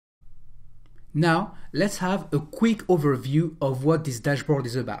Now, let's have a quick overview of what this dashboard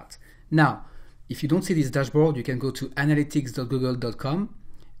is about. Now, if you don't see this dashboard, you can go to analytics.google.com,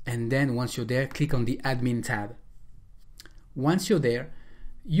 and then once you're there, click on the admin tab. Once you're there,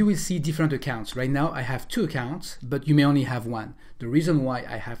 you will see different accounts. Right now, I have 2 accounts, but you may only have 1. The reason why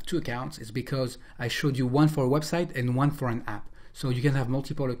I have 2 accounts is because I showed you one for a website and one for an app. So you can have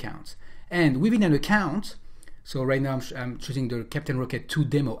multiple accounts. And within an account, so right now I'm choosing the Captain Rocket 2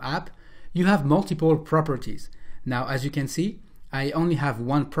 demo app, you have multiple properties. Now, as you can see, I only have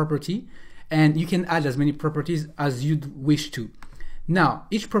 1 property, and you can add as many properties as you'd wish to. Now,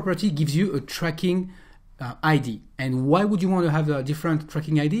 each property gives you a tracking ID. And why would you want to have different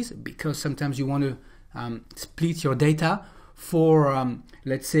tracking IDs? Because sometimes you want to split your data for,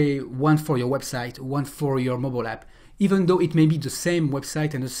 let's say, one for your website, one for your mobile app. Even though it may be the same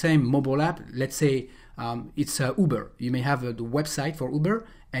website and the same mobile app, let's say it's Uber. You may have the website for Uber,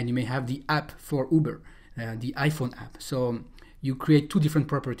 and you may have the app for Uber, the iPhone app. So you create 2 different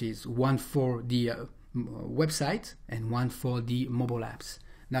properties, one for the website and one for the mobile apps.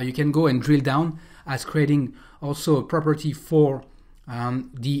 Now you can go and drill down as creating also a property for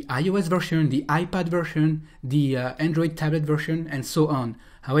the iOS version, the iPad version, the Android tablet version, and so on.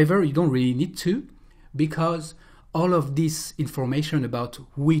 However, you don't really need to, because all of this information about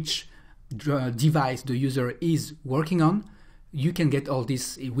which device the user is working on, you can get all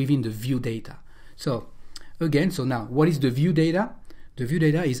this within the view data. So again, so now what is the view data? The view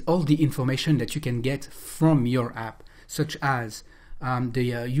data is all the information that you can get from your app, such as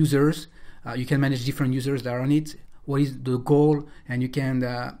the users. You can manage different users that are on it. What is the goal? And you can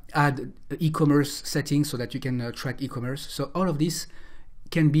add e-commerce settings so that you can track e-commerce. So all of this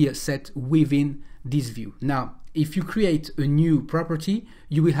can be set within this view. Now, if you create a new property,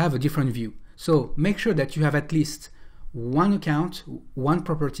 you will have a different view. So make sure that you have at least 1 account, 1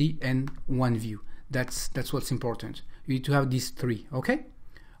 property, and 1 view. That's what's important. You need to have these 3, okay?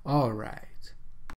 All right.